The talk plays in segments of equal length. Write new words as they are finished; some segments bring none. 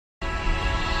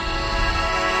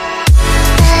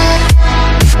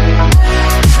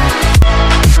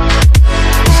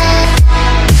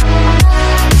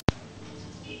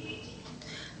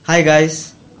Hi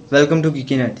guys, welcome to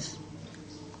Geeky.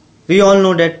 We all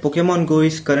know that Pokemon Go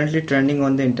is currently trending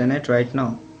on the internet right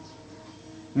now.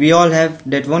 We all have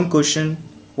that one question,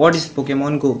 what is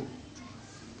Pokemon Go?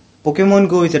 Pokemon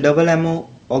Go is a double MMO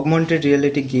augmented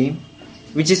reality game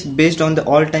which is based on the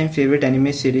all-time favorite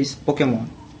anime series Pokemon.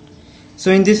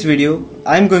 So in this video,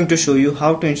 I am going to show you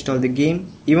how to install the game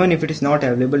even if it is not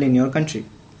available in your country.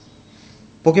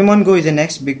 Pokemon Go is the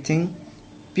next big thing.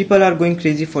 People are going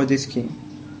crazy for this game.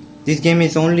 This game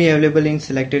is only available in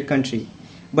selected country,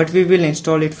 but we will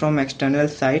install it from external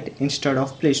site instead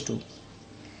of Play Store.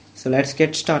 So let's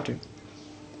get started.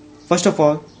 First of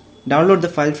all, download the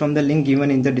file from the link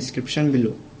given in the description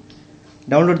below.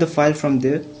 Download the file from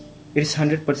there. It is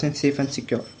 100% safe and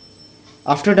secure.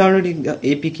 After downloading the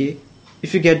APK,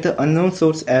 if you get the unknown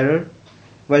source error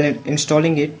while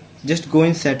installing it, just go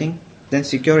in setting, then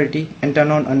security and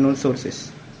turn on unknown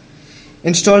sources.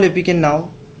 Install APK now.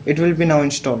 It will be now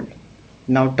installed.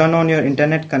 Now turn on your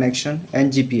internet connection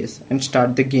and GPS and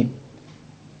start the game.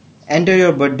 Enter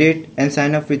your birth date and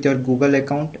sign up with your Google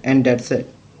account, and that's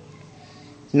it.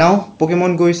 Now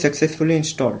Pokemon Go is successfully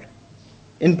installed.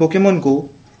 In Pokemon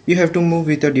Go, you have to move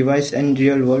with your device in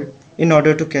real world in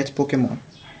order to catch Pokemon.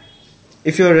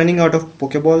 If you are running out of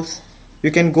Pokeballs, you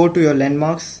can go to your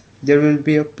landmarks. There will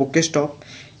be a Pokestop.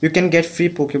 You can get free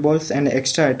Pokeballs and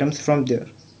extra items from there.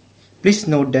 Please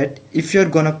note that if you are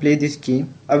gonna play this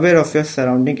game, aware of your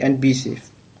surrounding and be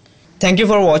safe. Thank you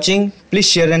for watching. Please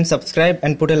share and subscribe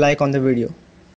and put a like on the video.